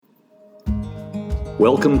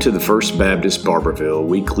Welcome to the First Baptist Barberville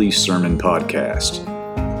weekly sermon podcast.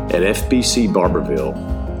 At FBC Barberville,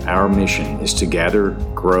 our mission is to gather,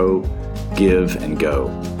 grow, give, and go.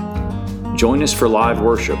 Join us for live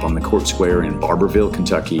worship on the Court Square in Barberville,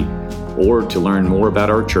 Kentucky, or to learn more about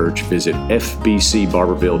our church, visit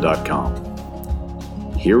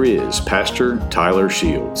fbcbarberville.com. Here is Pastor Tyler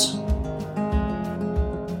Shields.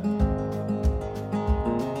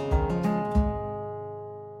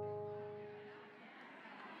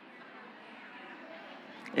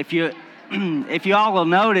 If you all will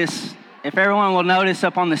notice, if everyone will notice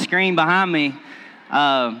up on the screen behind me,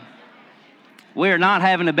 we are not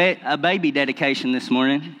having a baby dedication this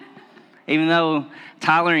morning. Even though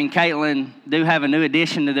Tyler and Caitlin do have a new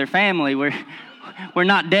addition to their family, we're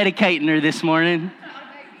not dedicating her this morning.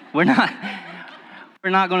 We're not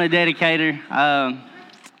going to dedicate her.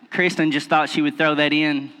 Kristen just thought she would throw that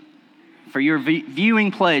in for your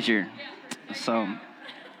viewing pleasure. So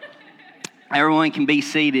everyone can be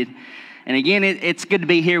seated. And again, it's good to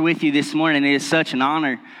be here with you this morning. It is such an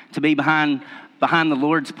honor to be behind the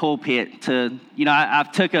Lord's pulpit.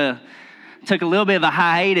 I've took a little bit of a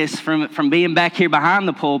hiatus from being back here behind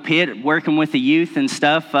the pulpit, working with the youth and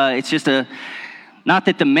stuff. It's just not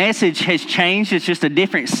that the message has changed. It's just a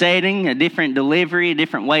different setting, a different delivery, a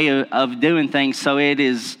different way of doing things. So it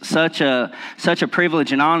is such a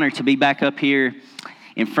privilege and honor to be back up here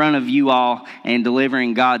in front of you all and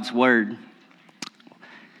delivering God's word.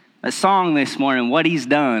 A song this morning, What He's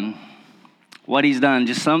Done. What He's done.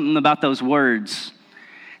 Just something about those words.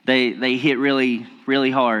 They hit really,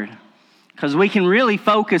 really hard. Because we can really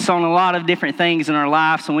focus on a lot of different things in our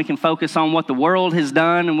lives, and we can focus on what the world has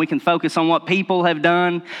done, and we can focus on what people have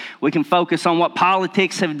done. We can focus on what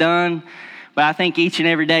politics have done. But I think each and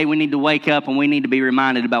every day we need to wake up and we need to be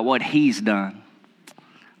reminded about what He's done.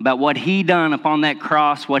 About what He done upon that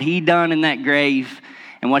cross, what He done in that grave,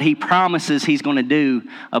 and what He promises He's going to do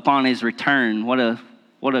upon His return. What a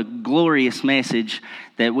glorious message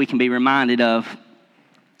that we can be reminded of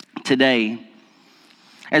today.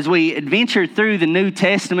 As we adventure through the New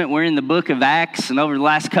Testament, we're in the book of Acts, and over the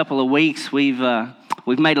last couple of weeks, we've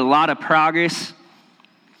made a lot of progress.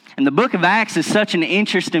 And the book of Acts is such an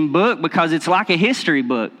interesting book because it's like a history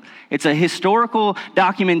book. It's a historical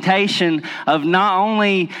documentation of not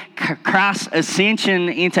only Christ's ascension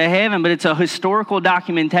into heaven, but it's a historical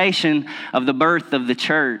documentation of the birth of the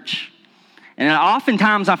church. And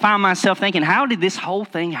oftentimes I find myself thinking, how did this whole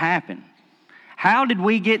thing happen? How did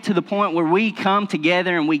we get to the point where we come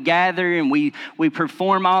together and we gather and we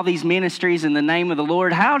perform all these ministries in the name of the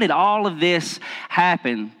Lord? How did all of this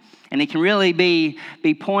happen? And it can really be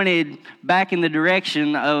pointed back in the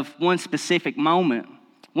direction of one specific moment.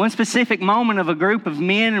 One specific moment of a group of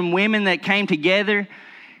men and women that came together.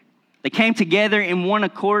 They came together in one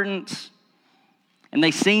accordance, and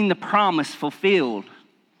they seen the promise fulfilled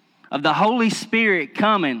of the Holy Spirit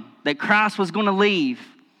coming, that Christ was going to leave,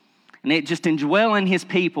 and it just indwelling His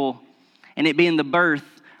people, and it being the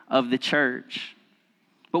birth of the church.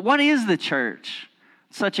 But what is the church?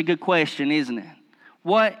 Such a good question, isn't it?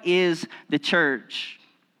 What is the church?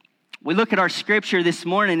 We look at our scripture this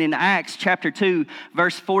morning in Acts chapter 2,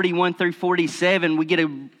 verse 41 through 47. We get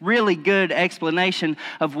a really good explanation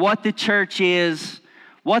of what the church is,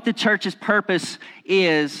 what the church's purpose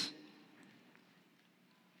is,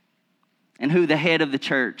 and who the head of the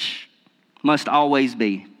church must always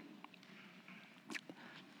be.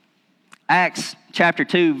 Acts chapter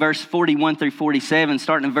 2, verse 41 through 47,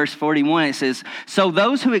 starting in verse 41, it says, "So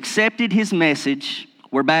those who accepted His message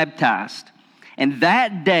were baptized. And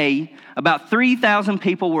that day, about 3,000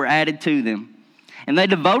 people were added to them. And they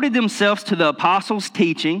devoted themselves to the apostles'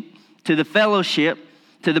 teaching, to the fellowship,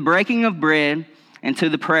 to the breaking of bread, and to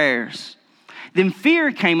the prayers. Then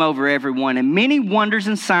fear came over everyone, and many wonders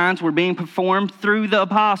and signs were being performed through the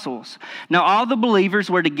apostles. Now all the believers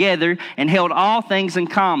were together and held all things in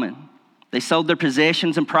common. They sold their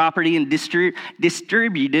possessions and property and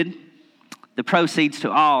distributed the proceeds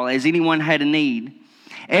to all, as anyone had a need.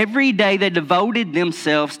 Every day they devoted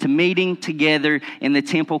themselves to meeting together in the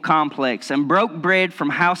temple complex and broke bread from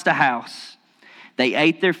house to house. They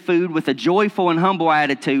ate their food with a joyful and humble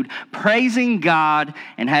attitude, praising God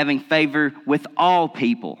and having favor with all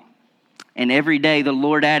people. And every day the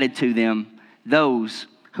Lord added to them those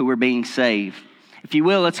who were being saved." If you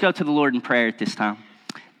will, let's go to the Lord in prayer at this time.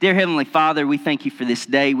 Dear Heavenly Father, we thank You for this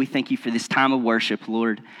day. We thank You for this time of worship,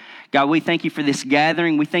 Lord. God, we thank You for this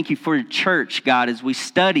gathering. We thank You for your church, God, as we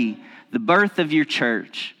study the birth of Your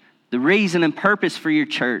church, the reason and purpose for Your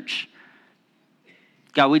church.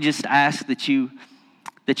 God, we just ask that you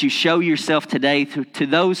show Yourself today to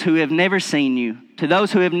those who have never seen You, to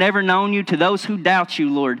those who have never known you, to those who doubt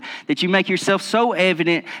you, Lord, that you make yourself so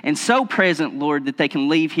evident and so present, Lord, that they can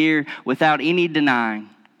leave here without any denying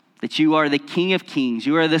that you are the King of Kings.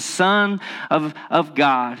 You are the Son of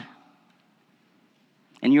God.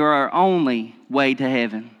 And you are our only way to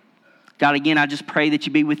heaven. God, again, I just pray that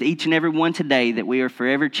you be with each and every one today, that we are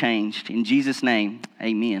forever changed. In Jesus' name,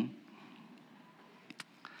 amen.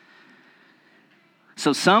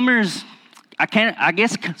 So summer's kind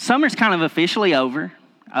of officially over.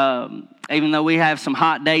 Even though we have some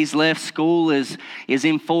hot days left, school is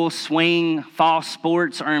in full swing. Fall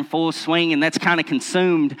sports are in full swing, and that's kind of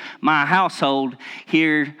consumed my household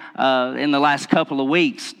here in the last couple of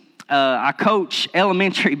weeks. I coach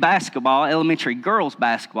elementary girls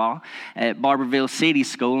basketball at Barberville City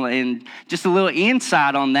School, and just a little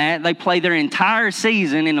insight on that, they play their entire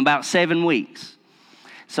season in about 7 weeks.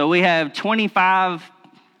 So we have 25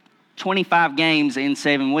 games in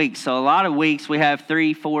 7 weeks. So a lot of weeks we have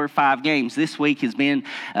 3, 4, 5 games. This week has been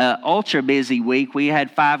an ultra busy week. We had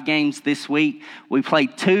 5 games this week. We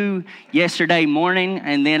played 2 yesterday morning,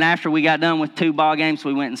 and then after we got done with 2 ball games,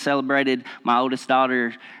 we went and celebrated my oldest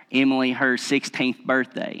daughter, Emily, her 16th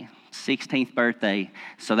birthday. 16th birthday.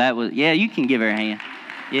 So that was, yeah, you can give her a hand.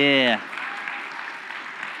 Yeah.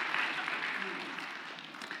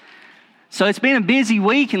 So it's been a busy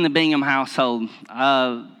week in the Bingham household.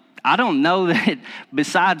 I don't know that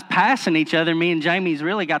besides passing each other, me and Jamie's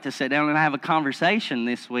really got to sit down and have a conversation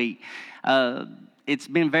this week. It's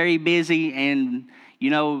been very busy, and,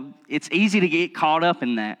 it's easy to get caught up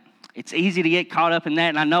in that.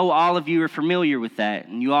 And I know all of you are familiar with that,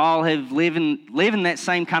 and you all have living that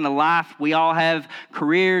same kind of life. We all have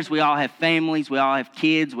careers, we all have families, we all have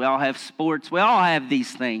kids, we all have sports, we all have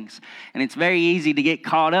these things, and it's very easy to get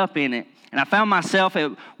caught up in it. And I found myself at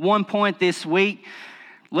one point this week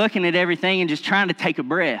looking at everything and just trying to take a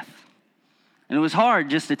breath. And it was hard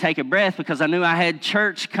just to take a breath because I knew I had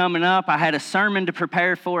church coming up. I had a sermon to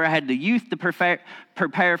prepare for. I had the youth to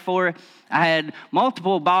prepare for. I had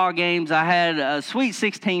multiple ball games. I had a Sweet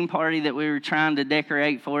 16 party that we were trying to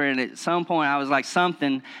decorate for. And at some point I was like,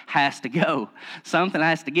 something has to go. Something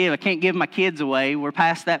has to give. I can't give my kids away. We're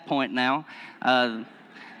past that point now.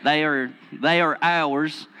 They are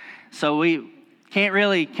ours. So we can't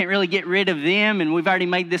really get rid of them, and we've already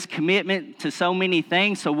made this commitment to so many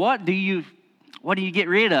things. So what do you get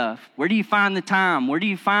rid of? Where do you find the time? Where do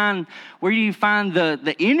you find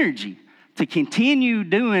the energy to continue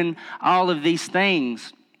doing all of these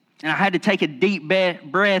things? And I had to take a deep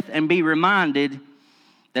breath and be reminded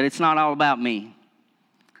that it's not all about me.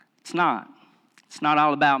 It's not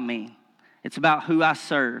all about me. It's about who I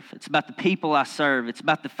serve. It's about the people I serve. It's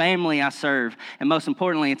about the family I serve. And most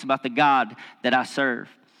importantly, it's about the God that I serve.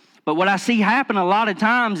 But what I see happen a lot of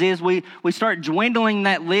times is we start dwindling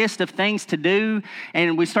that list of things to do,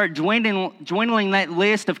 and we start dwindling that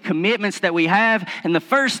list of commitments that we have. And the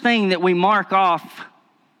first thing that we mark off,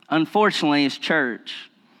 unfortunately, is church.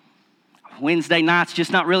 Wednesday night's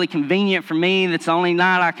just not really convenient for me. That's the only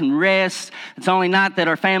night I can rest. It's the only night that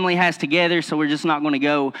our family has together, so we're just not going to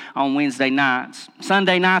go on Wednesday nights.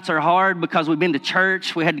 Sunday nights are hard because we've been to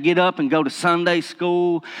church. We had to get up and go to Sunday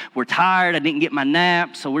school. We're tired. I didn't get my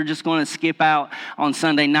nap, so we're just going to skip out on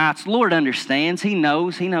Sunday nights. Lord understands. He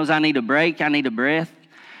knows. He knows I need a break. I need a breath.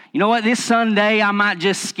 You know what? This Sunday, I might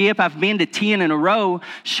just skip. I've been to 10 in a row.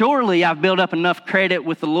 Surely I've built up enough credit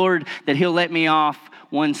with the Lord that He'll let me off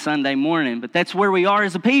one Sunday morning. But that's where we are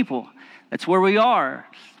as a people. That's where we are.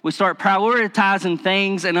 We start prioritizing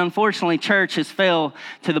things, and unfortunately, church has fell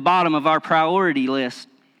to the bottom of our priority list.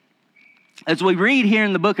 As we read here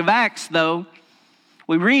in the book of Acts, though,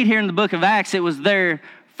 it was their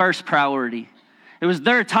first priority. It was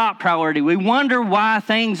their top priority. We wonder why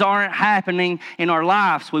things aren't happening in our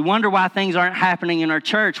lives. We wonder why things aren't happening in our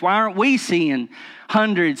church. Why aren't we seeing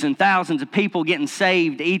hundreds and thousands of people getting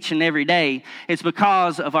saved each and every day? It's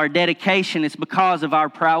because of our dedication. It's because of our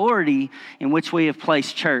priority in which we have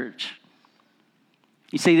placed church.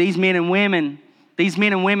 You see, these men and women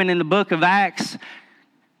in the book of Acts,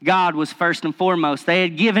 God was first and foremost. They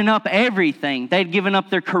had given up everything. They had given up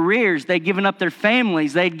their careers. They had given up their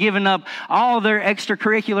families. They had given up all their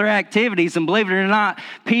extracurricular activities. And believe it or not,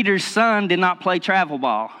 Peter's son did not play travel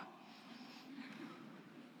ball.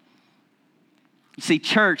 You see,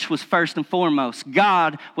 church was first and foremost.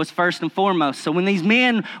 God was first and foremost. So when these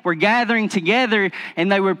men were gathering together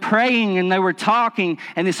and they were praying and they were talking,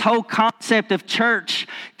 and this whole concept of church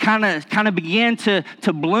kind of began to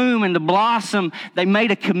bloom and to blossom, they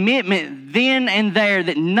made a commitment then and there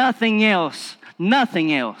that nothing else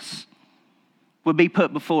would be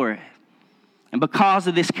put before it. And because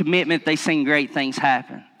of this commitment, they seen great things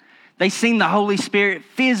happen. They seen the Holy Spirit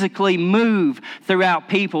physically move throughout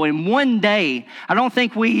people. And one day, I don't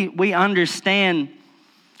think we understand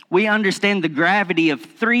the gravity of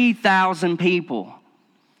 3,000 people.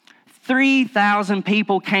 3,000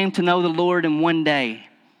 people came to know the Lord in one day.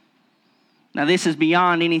 Now, this is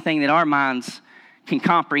beyond anything that our minds can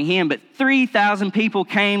comprehend, but 3,000 people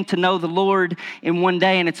came to know the Lord in one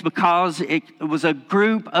day, and it's because it was a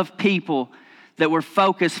group of people that were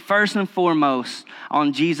focused first and foremost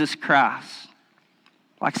on Jesus Christ.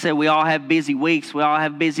 Like I said, we all have busy weeks, we all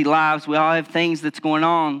have busy lives, we all have things that's going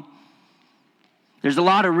on. There's a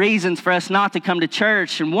lot of reasons for us not to come to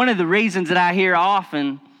church, and one of the reasons that I hear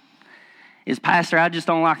often is, Pastor, I just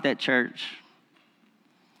don't like that church.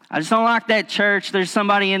 I just don't like that church. There's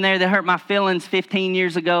somebody in there that hurt my feelings 15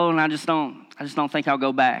 years ago, and I just don't think I'll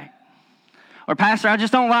go back. Or, Pastor, I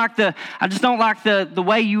just don't like the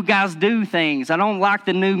way you guys do things. I don't like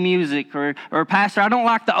the new music. Or Pastor, I don't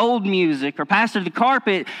like the old music. Or, Pastor, the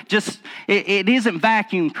carpet it isn't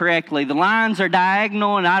vacuumed correctly. The lines are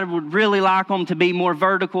diagonal, and I would really like them to be more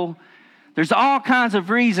vertical. There's all kinds of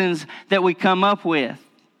reasons that we come up with.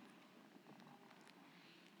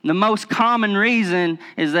 The most common reason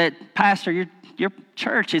is that, Pastor, your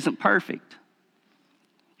church isn't perfect.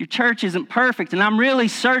 Your church isn't perfect, and I'm really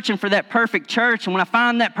searching for that perfect church, and when I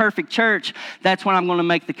find that perfect church, that's when I'm going to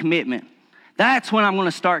make the commitment. That's when I'm going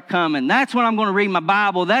to start coming. That's when I'm going to read my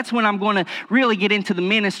Bible. That's when I'm going to really get into the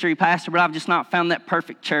ministry, Pastor, but I've just not found that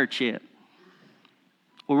perfect church yet.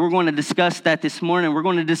 Well, we're going to discuss that this morning. We're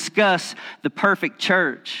going to discuss the perfect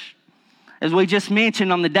church. As we just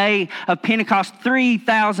mentioned, on the day of Pentecost,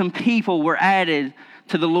 3,000 people were added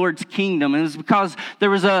to the Lord's kingdom. And it was because there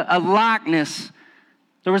was a likeness.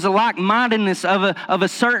 There was a like-mindedness of a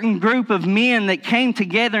certain group of men that came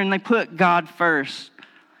together and they put God first.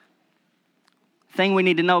 The thing we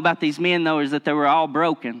need to know about these men, though, is that they were all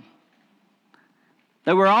broken.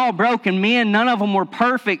 They were all broken men. None of them were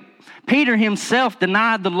perfect. Peter himself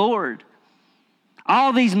denied the Lord.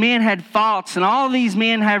 All these men had faults, and all these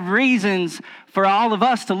men have reasons for all of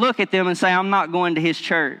us to look at them and say, I'm not going to his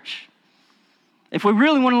church. If we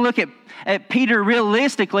really want to look at Peter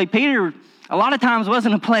realistically, Peter a lot of times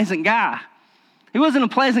wasn't a pleasant guy. He wasn't a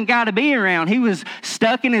pleasant guy to be around. He was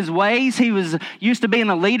stuck in his ways. He was used to being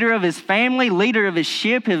a leader of his family, leader of his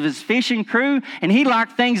ship, of his fishing crew, and he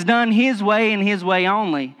liked things done his way and his way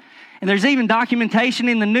only. And there's even documentation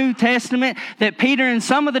in the New Testament that Peter and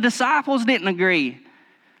some of the disciples didn't agree.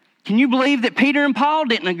 Can you believe that Peter and Paul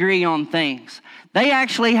didn't agree on things? They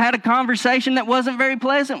actually had a conversation that wasn't very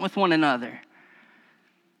pleasant with one another.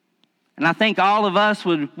 And I think all of us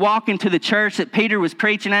would walk into the church that Peter was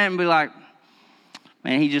preaching at and be like,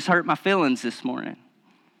 man, he just hurt my feelings this morning,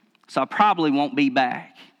 so I probably won't be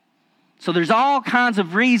back. So there's all kinds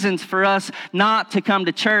of reasons for us not to come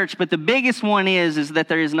to church, but the biggest one is that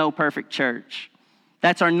there is no perfect church.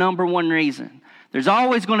 That's our number one reason. There's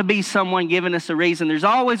always going to be someone giving us a reason. There's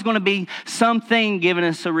always going to be something giving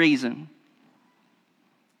us a reason.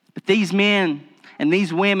 But these men and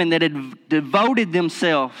these women that had devoted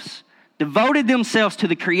themselves to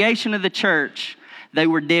the creation of the church, they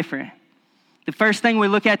were different. The first thing we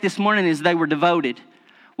look at this morning is they were devoted.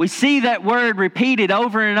 We see that word repeated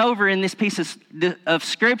over and over in this piece of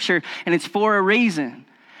Scripture, and it's for a reason.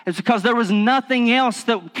 It's because there was nothing else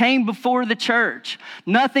that came before the church.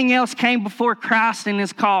 Nothing else came before Christ and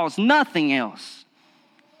his cause. Nothing else.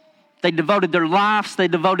 They devoted their lives, they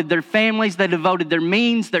devoted their families, they devoted their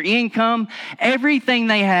means, their income. Everything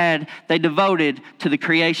they had, they devoted to the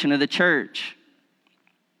creation of the church.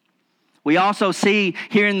 We also see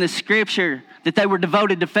here in the Scripture that they were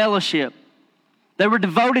devoted to fellowship. They were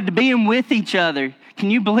devoted to being with each other. Can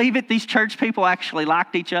you believe it? These church people actually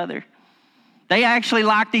liked each other. They actually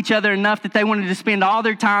liked each other enough that they wanted to spend all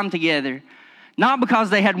their time together. Not because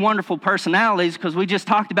they had wonderful personalities, because we just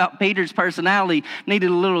talked about Peter's personality needed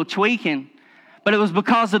a little tweaking. But it was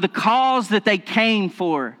because of the cause that they came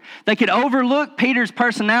for. They could overlook Peter's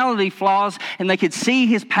personality flaws and they could see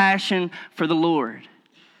his passion for the Lord.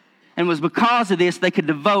 And it was because of this they could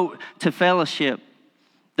devote to fellowship.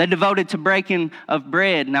 They devoted to breaking of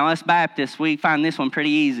bread. Now us Baptists, we find this one pretty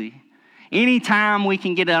easy. Anytime we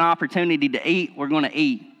can get an opportunity to eat, we're going to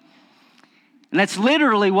eat. And that's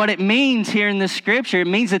literally what it means here in this Scripture. It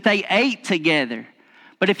means that they ate together.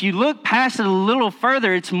 But if you look past it a little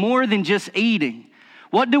further, it's more than just eating.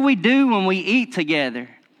 What do we do when we eat together?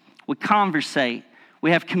 We conversate.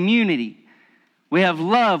 We have community. We have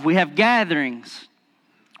love. We have gatherings.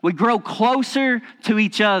 We grow closer to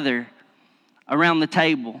each other around the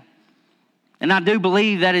table. And I do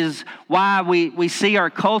believe that is why we see our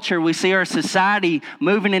culture, we see our society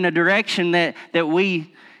moving in a direction that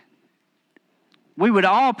we we would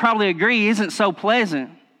all probably agree isn't so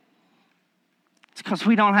pleasant. It's because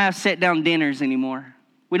we don't have sit-down dinners anymore.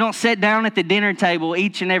 We don't sit down at the dinner table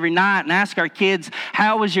each and every night and ask our kids,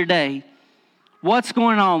 how was your day? What's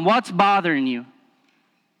going on? What's bothering you?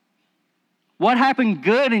 What happened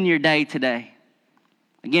good in your day today?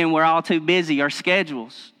 Again, we're all too busy, our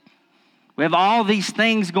schedules. We have all these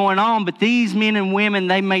things going on, but these men and women,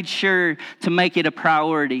 they made sure to make it a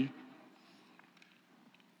priority.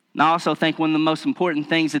 And I also think one of the most important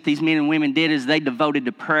things that these men and women did is they devoted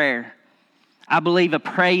to prayer. I believe a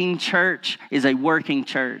praying church is a working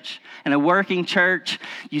church. And a working church,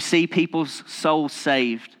 you see people's souls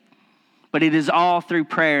saved. But it is all through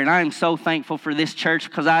prayer. And I am so thankful for this church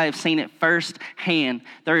because I have seen it firsthand.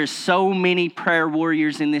 There are so many prayer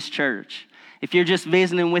warriors in this church. If you're just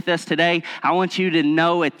visiting with us today, I want you to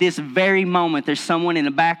know at this very moment there's someone in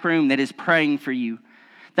the back room that is praying for you.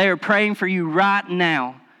 They are praying for you right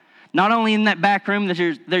now. Not only in that back room,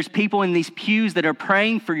 there's people in these pews that are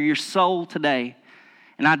praying for your soul today.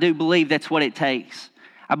 And I do believe that's what it takes.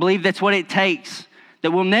 I believe that's what it takes.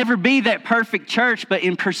 That we'll never be that perfect church, but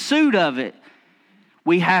in pursuit of it,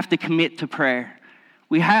 we have to commit to prayer.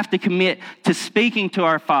 We have to commit to speaking to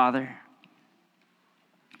our Father.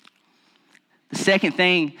 The second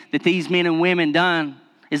thing that these men and women done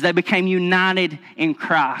is they became united in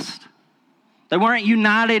Christ. They weren't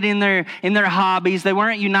united in their hobbies. They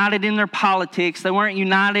weren't united in their politics. They weren't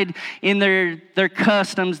united in their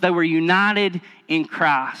customs. They were united in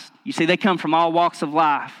Christ. You see, they come from all walks of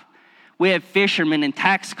life. We had fishermen and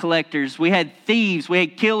tax collectors. We had thieves. We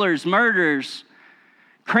had killers, murderers,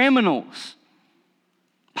 criminals,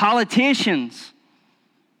 politicians.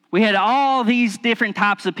 We had all these different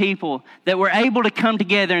types of people that were able to come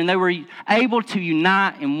together and they were able to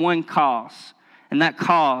unite in one cause. And that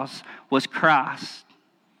cause was Christ.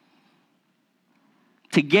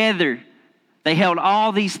 Together, they held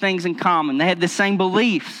all these things in common. They had the same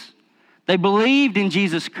beliefs. They believed in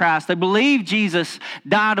Jesus Christ. They believed Jesus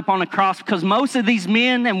died upon the cross because most of these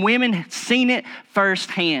men and women had seen it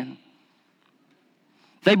firsthand.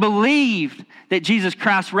 They believed that Jesus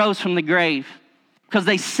Christ rose from the grave because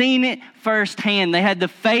they seen it firsthand. They had the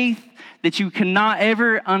faith that you cannot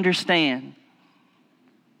ever understand.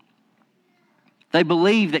 They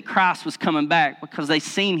believed that Christ was coming back because they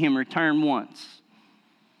seen him return once.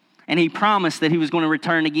 And he promised that he was going to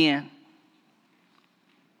return again.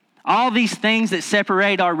 All these things that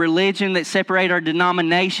separate our religion, that separate our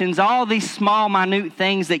denominations, all these small, minute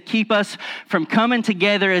things that keep us from coming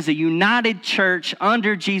together as a united church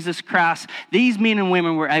under Jesus Christ, these men and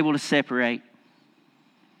women were able to separate.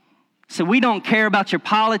 So we don't care about your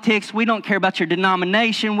politics. We don't care about your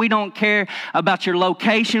denomination. We don't care about your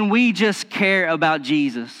location. We just care about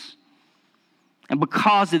Jesus. And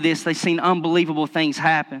because of this, they've seen unbelievable things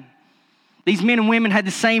happen. These men and women had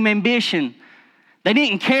the same ambition. They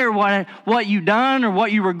didn't care what you done or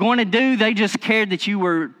what you were going to do. They just cared that you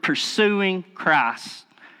were pursuing Christ.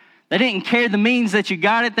 They didn't care the means that you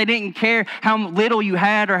got it. They didn't care how little you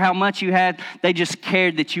had or how much you had. They just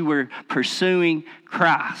cared that you were pursuing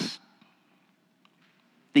Christ.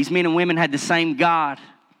 These men and women had the same God.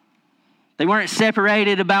 They weren't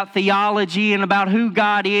separated about theology and about who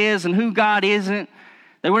God is and who God isn't.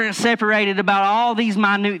 They weren't separated about all these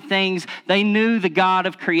minute things. They knew the God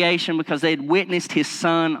of creation because they had witnessed his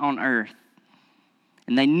Son on earth.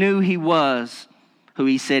 And they knew he was who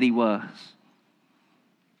he said he was.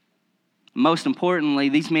 Most importantly,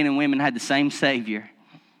 these men and women had the same Savior.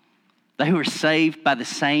 They were saved by the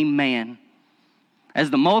same man. As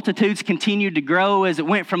the multitudes continued to grow, as it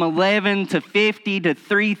went from 11 to 50 to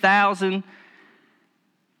 3,000,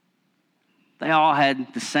 they all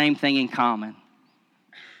had the same thing in common.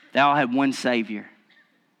 They all had one Savior.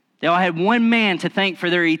 They all had one man to thank for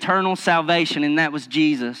their eternal salvation, and that was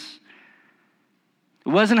Jesus. It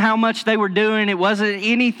wasn't how much they were doing. It wasn't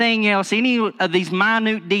anything else, any of these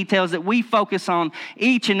minute details that we focus on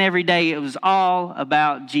each and every day. It was all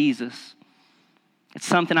about Jesus. It's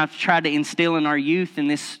something I've tried to instill in our youth in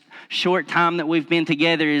this short time that we've been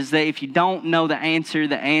together is that if you don't know the answer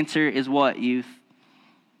is what, youth?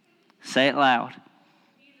 Say it loud.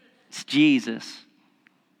 It's Jesus.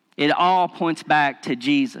 It all points back to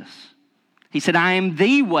Jesus. He said, I am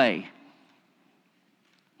the way.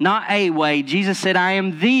 Not a way. Jesus said, I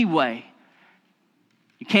am the way.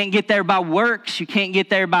 You can't get there by works. You can't get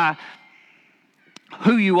there by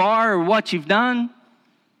who you are or what you've done.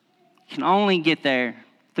 You can only get there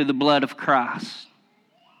through the blood of Christ.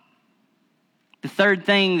 The third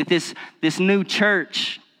thing that this new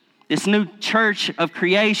church of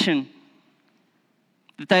creation,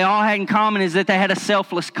 that they all had in common is that they had a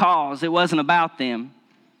selfless cause. It wasn't about them.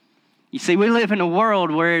 You see, we live in a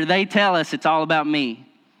world where they tell us it's all about me.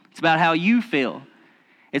 It's about how you feel.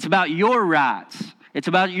 It's about your rights. It's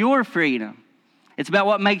about your freedom. It's about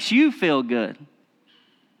what makes you feel good.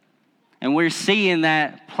 And we're seeing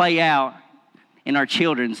that play out in our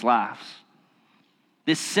children's lives.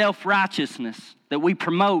 This self-righteousness that we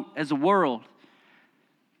promote as a world.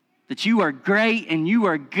 That you are great and you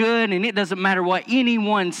are good and it doesn't matter what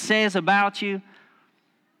anyone says about you.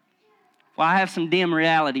 Well, I have some dim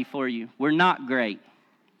reality for you. We're not great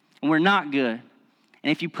and we're not good.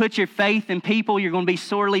 And if you put your faith in people, you're going to be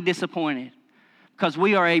sorely disappointed because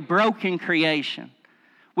we are a broken creation.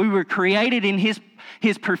 We were created in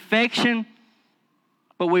His perfection,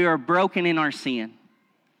 but we are broken in our sin.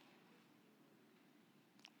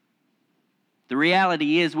 The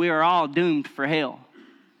reality is we are all doomed for hell.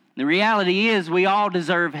 The reality is we all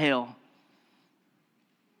deserve hell.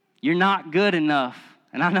 You're not good enough.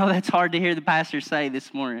 And I know that's hard to hear the pastor say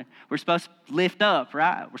this morning. We're supposed to lift up,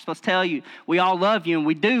 right? We're supposed to tell you we all love you and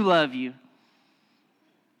we do love you.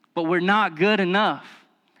 But we're not good enough.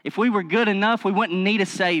 If we were good enough, we wouldn't need a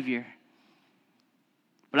Savior.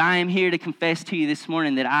 But I am here to confess to you this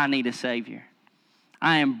morning that I need a Savior.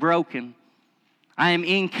 I am broken. I am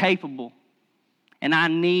incapable. And I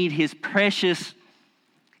need His precious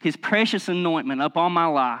anointment upon my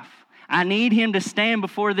life. I need Him to stand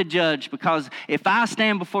before the judge because if I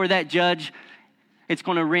stand before that judge, it's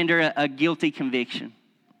going to render a guilty conviction.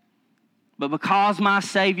 But because my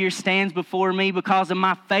Savior stands before me, because of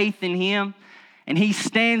my faith in Him, and He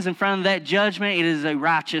stands in front of that judgment, it is a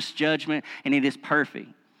righteous judgment and it is perfect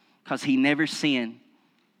because He never sinned.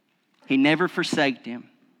 He never forsaked Him.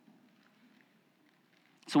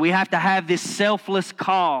 So we have to have this selfless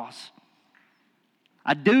cause.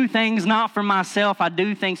 I do things not for myself, I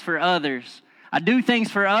do things for others. I do things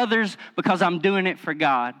for others because I'm doing it for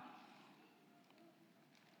God.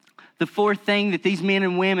 The fourth thing that these men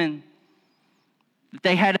and women, that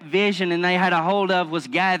they had a vision and they had a hold of was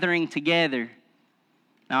gathering together.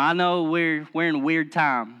 Now I know we're in a weird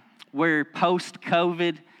time. We're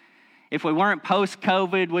post-COVID. If we weren't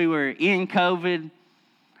post-COVID, we were in COVID.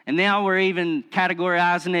 And now we're even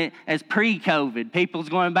categorizing it as pre-COVID. People's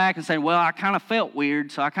going back and saying, well, I kind of felt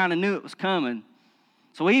weird, so I kind of knew it was coming.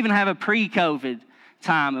 So we even have a pre-COVID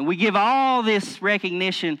time. And we give all this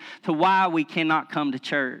recognition to why we cannot come to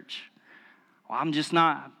church. Well, I'm just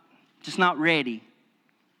not ready.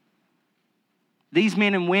 These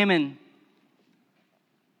men and women,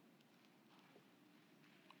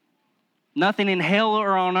 nothing in hell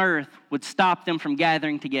or on earth would stop them from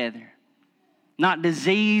gathering together. Not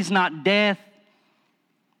disease, not death,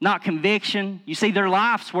 not conviction. You see, their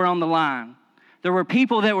lives were on the line. There were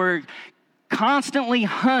people that were constantly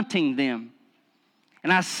hunting them.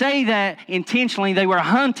 And I say that intentionally, they were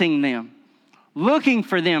hunting them, looking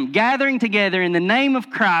for them, gathering together in the name of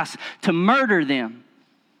Christ to murder them,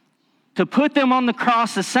 to put them on the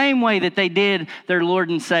cross the same way that they did their Lord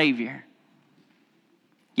and Savior.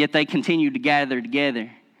 Yet they continued to gather together.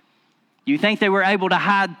 You think they were able to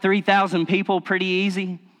hide 3,000 people pretty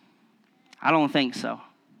easy? I don't think so.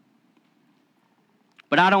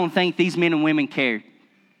 But I don't think these men and women cared.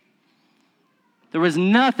 There was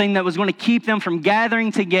nothing that was going to keep them from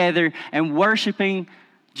gathering together and worshiping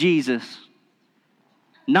Jesus.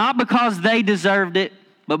 Not because they deserved it,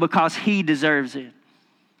 but because He deserves it.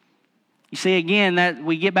 You see, again, that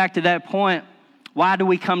we get back to that point. Why do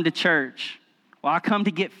we come to church? Well, I come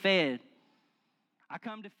to get fed. I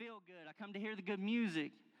come to feel good. I come to hear the good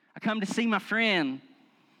music. I come to see my friend.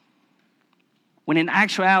 When in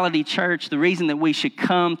actuality, church, the reason that we should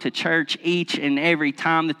come to church each and every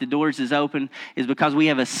time that the doors is open is because we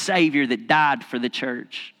have a Savior that died for the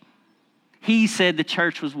church. He said the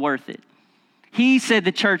church was worth it. He said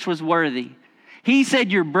the church was worthy. He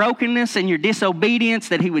said your brokenness and your disobedience,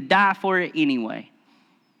 that He would die for it anyway.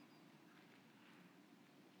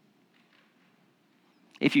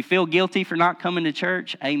 If you feel guilty for not coming to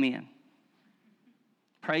church, amen.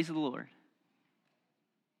 Praise the Lord.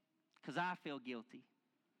 Because I feel guilty.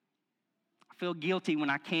 I feel guilty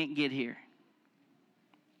when I can't get here.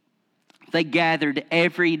 They gathered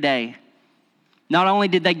every day. Not only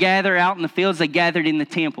did they gather out in the fields, they gathered in the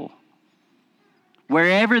temple.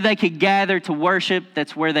 Wherever they could gather to worship,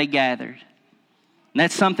 that's where they gathered. And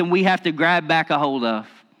that's something we have to grab back a hold of.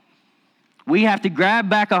 We have to grab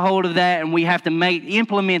back a hold of that, and we have to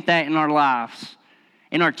implement that in our lives,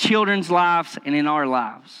 in our children's lives, and in our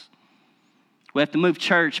lives. We have to move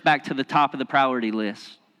church back to the top of the priority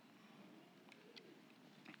list.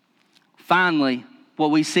 Finally, what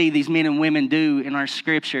we see these men and women do in our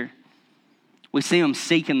scripture, we see them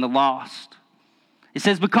seeking the lost. It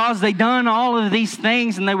says, because they done all of these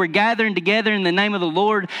things and they were gathering together in the name of the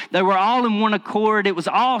Lord, they were all in one accord. It was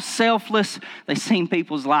all selfless. They seen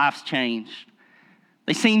people's lives change.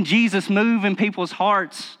 They seen Jesus move in people's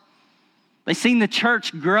hearts. They seen the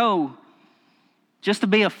church grow. Just to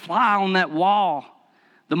be a fly on that wall.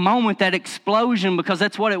 The moment, that explosion, because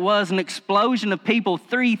that's what it was, an explosion of people,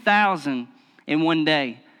 3,000 in one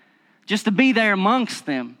day. Just to be there amongst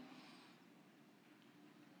them.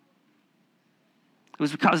 It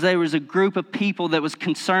was because there was a group of people that was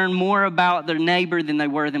concerned more about their neighbor than they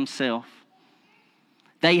were themselves.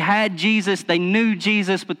 They had Jesus, they knew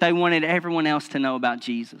Jesus, but they wanted everyone else to know about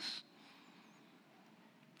Jesus.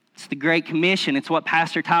 It's the Great Commission. It's what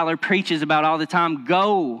Pastor Tyler preaches about all the time.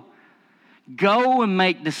 Go and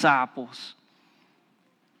make disciples.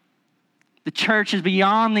 The church is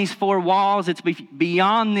beyond these four walls. It's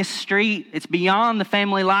beyond this street. It's beyond the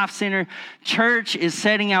Family Life Center. Church is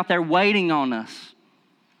sitting out there waiting on us.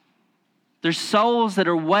 There's souls that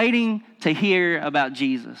are waiting to hear about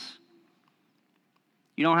Jesus.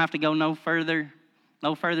 You don't have to go no further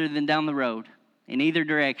than down the road in either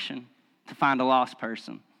direction to find a lost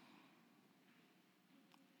person.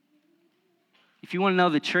 If you want to know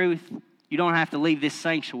the truth, you don't have to leave this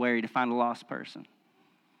sanctuary to find a lost person.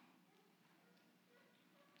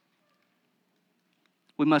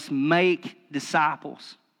 We must make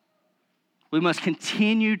disciples. We must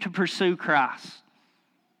continue to pursue Christ.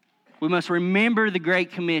 We must remember the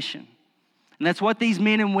Great Commission. And that's what these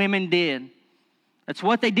men and women did. That's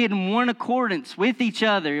what they did in one accordance with each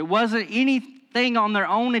other. It wasn't anything on their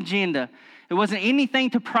own agenda. It wasn't anything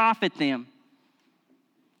to profit them.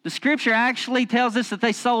 The scripture actually tells us that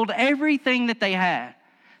they sold everything that they had.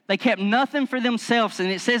 They kept nothing for themselves, and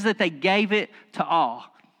it says that they gave it to all.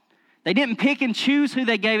 They didn't pick and choose who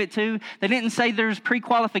they gave it to. They didn't say there's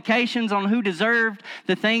pre-qualifications on who deserved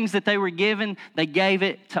the things that they were given. They gave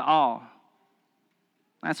it to all.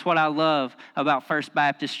 That's what I love about First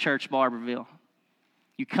Baptist Church Barberville.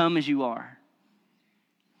 You come as you are.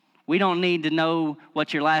 We don't need to know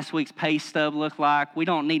what your last week's pay stub looked like. We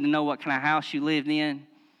don't need to know what kind of house you lived in.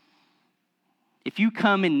 If you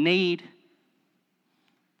come in need,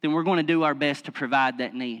 then we're going to do our best to provide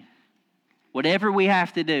that need. Whatever we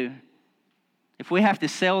have to do, if we have to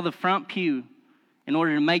sell the front pew in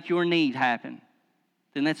order to make your need happen,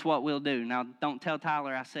 then that's what we'll do. Now, don't tell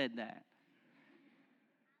Tyler I said that.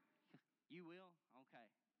 You will? Okay.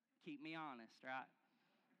 Keep me honest, right?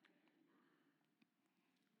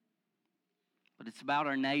 But it's about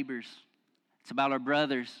our neighbors. It's about our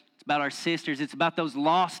brothers. It's about our sisters. It's about those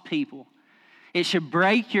lost people. It should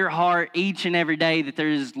break your heart each and every day that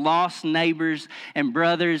there's lost neighbors and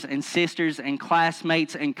brothers and sisters and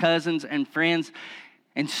classmates and cousins and friends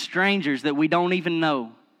and strangers that we don't even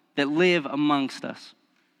know that live amongst us,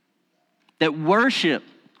 that worship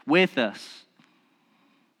with us,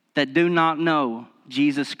 that do not know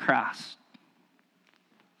Jesus Christ.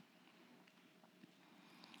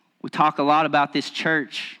 We talk a lot about this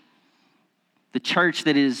church, the church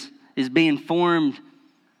that is being formed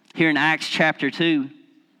here in Acts chapter 2.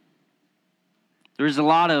 There's a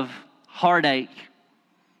lot of heartache,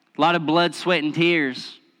 a lot of blood, sweat, and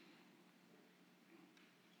tears.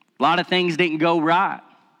 A lot of things didn't go right.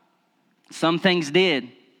 Some things did.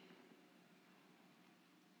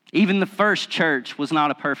 Even the first church was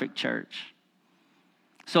not a perfect church.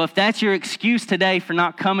 So if that's your excuse today for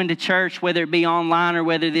not coming to church, whether it be online or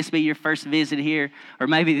whether this be your first visit here, or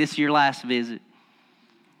maybe this is your last visit,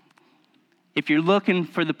 if you're looking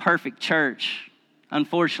for the perfect church,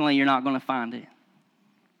 unfortunately, you're not going to find it.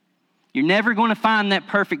 You're never going to find that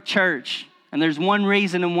perfect church. And there's one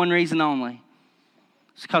reason and one reason only.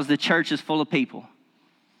 It's because the church is full of people.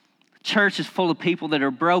 The church is full of people that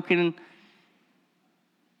are broken.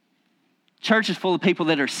 Church is full of people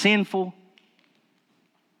that are sinful.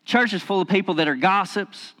 Church is full of people that are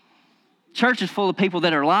gossips. Church is full of people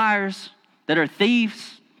that are liars, that are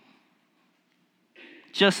thieves.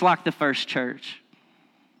 Just like the first church.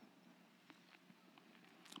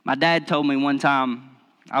 My dad told me one time,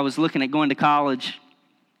 I was looking at going to college.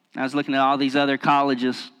 I was looking at all these other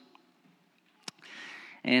colleges.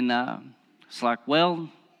 And it's like, well,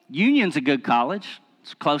 Union's a good college.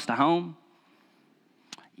 It's close to home.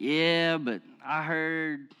 Yeah, but I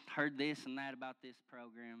heard this and that about this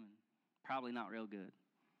program. And probably not real good.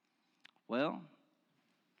 Well,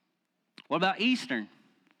 what about Eastern?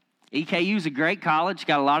 EKU's a great college,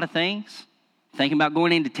 got a lot of things. Thinking about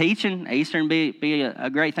going into teaching, Eastern be a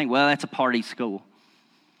great thing. Well, that's a party school.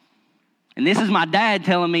 And this is my dad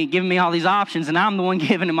telling me, giving me all these options, and I'm the one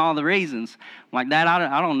giving him all the reasons. I'm like, Dad,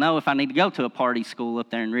 I don't know if I need to go to a party school up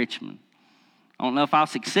there in Richmond. I don't know if I'll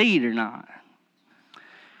succeed or not.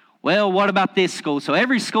 Well, what about this school? So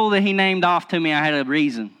every school that he named off to me, I had a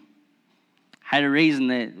reason. Had a reason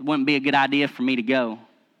that it wouldn't be a good idea for me to go.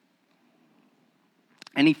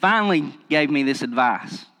 And he finally gave me this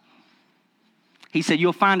advice. He said,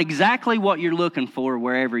 you'll find exactly what you're looking for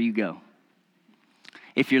wherever you go.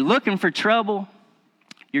 If you're looking for trouble,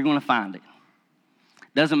 you're going to find it.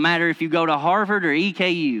 Doesn't matter if you go to Harvard or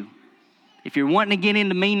EKU. If you're wanting to get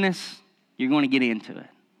into meanness, you're going to get into it.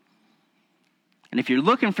 And if you're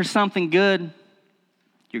looking for something good,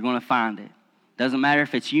 you're going to find it. Doesn't matter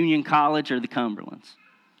if it's Union College or the Cumberlands.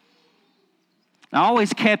 I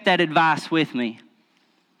always kept that advice with me.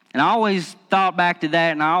 And I always thought back to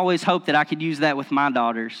that, and I always hoped that I could use that with my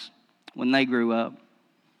daughters when they grew up.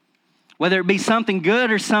 Whether it be something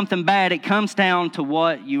good or something bad, it comes down to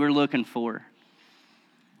what you are looking for.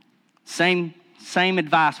 Same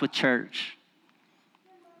advice with church.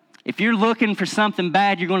 If you're looking for something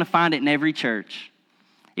bad, you're going to find it in every church.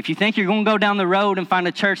 If you think you're going to go down the road and find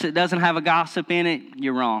a church that doesn't have a gossip in it,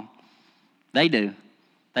 you're wrong. They do.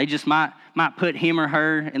 They just might put him or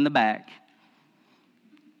her in the back.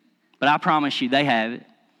 But I promise you, they have it.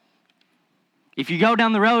 If you go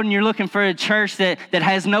down the road and you're looking for a church that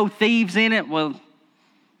has no thieves in it, well,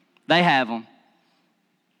 they have them.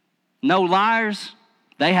 No liars,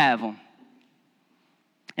 they have them.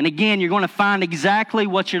 And again, you're going to find exactly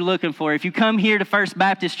what you're looking for. If you come here to First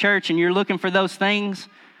Baptist Church and you're looking for those things,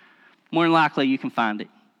 more than likely you can find it.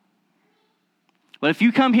 But if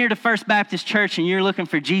you come here to First Baptist Church and you're looking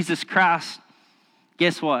for Jesus Christ,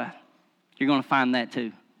 guess what? You're going to find that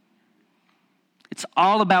too. It's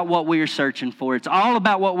all about what we are searching for. It's all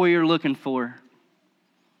about what we are looking for.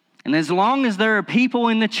 And as long as there are people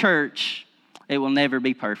in the church, it will never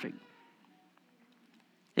be perfect.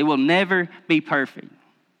 It will never be perfect.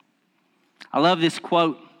 I love this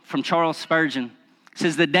quote from Charles Spurgeon. It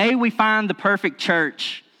says, the day we find the perfect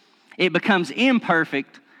church, it becomes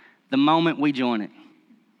imperfect the moment we join it.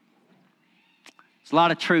 There's a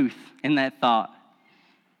lot of truth in that thought.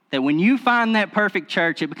 That when you find that perfect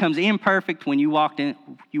church, it becomes imperfect when you walk in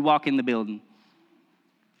the building.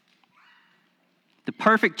 The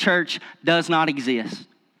perfect church does not exist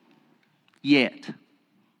yet.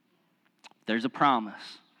 There's a promise.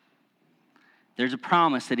 There's a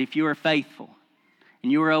promise that if you are faithful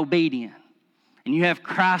and you are obedient and you have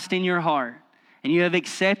Christ in your heart and you have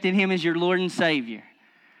accepted Him as your Lord and Savior,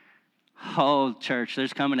 oh, church,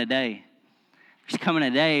 there's coming a day. There's coming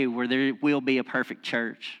a day where there will be a perfect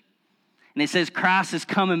church. And it says Christ is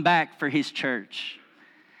coming back for His church.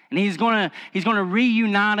 And He's going to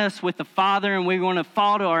reunite us with the Father, and we're going to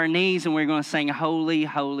fall to our knees and we're going to sing, holy,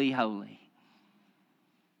 holy, holy.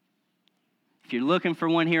 If you're looking for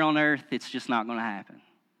one here on earth, it's just not going to happen.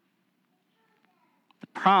 The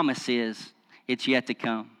promise is it's yet to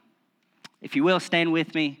come. If you will, stand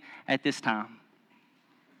with me at this time.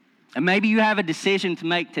 And maybe you have a decision to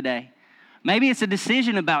make today. Maybe it's a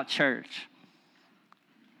decision about church.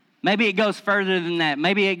 Maybe it goes further than that.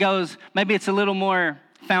 Maybe it's a little more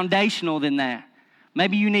foundational than that.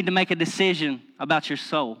 Maybe you need to make a decision about your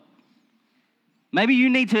soul. Maybe you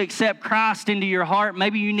need to accept Christ into your heart.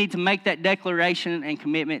 Maybe you need to make that declaration and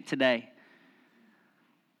commitment today.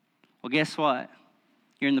 Well, guess what?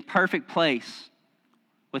 You're in the perfect place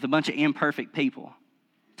with a bunch of imperfect people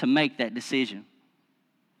to make that decision.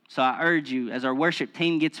 So I urge you, as our worship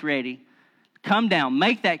team gets ready, come down,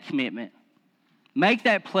 make that commitment, make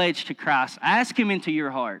that pledge to Christ, ask Him into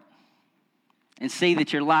your heart, and see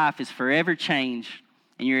that your life is forever changed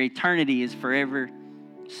and your eternity is forever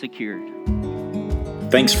secured.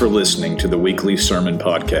 Thanks for listening to the weekly sermon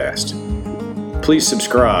podcast. Please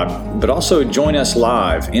subscribe, but also join us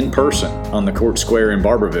live in person on the Court Square in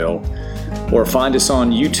Barbourville, or find us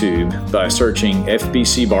on YouTube by searching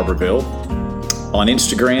FBC Barbourville, on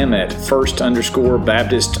Instagram at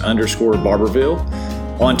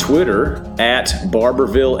first_Baptist_Barbourville, on Twitter at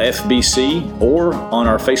BarbourvilleFBC, or on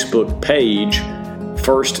our Facebook page,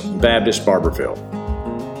 First Baptist Barbourville.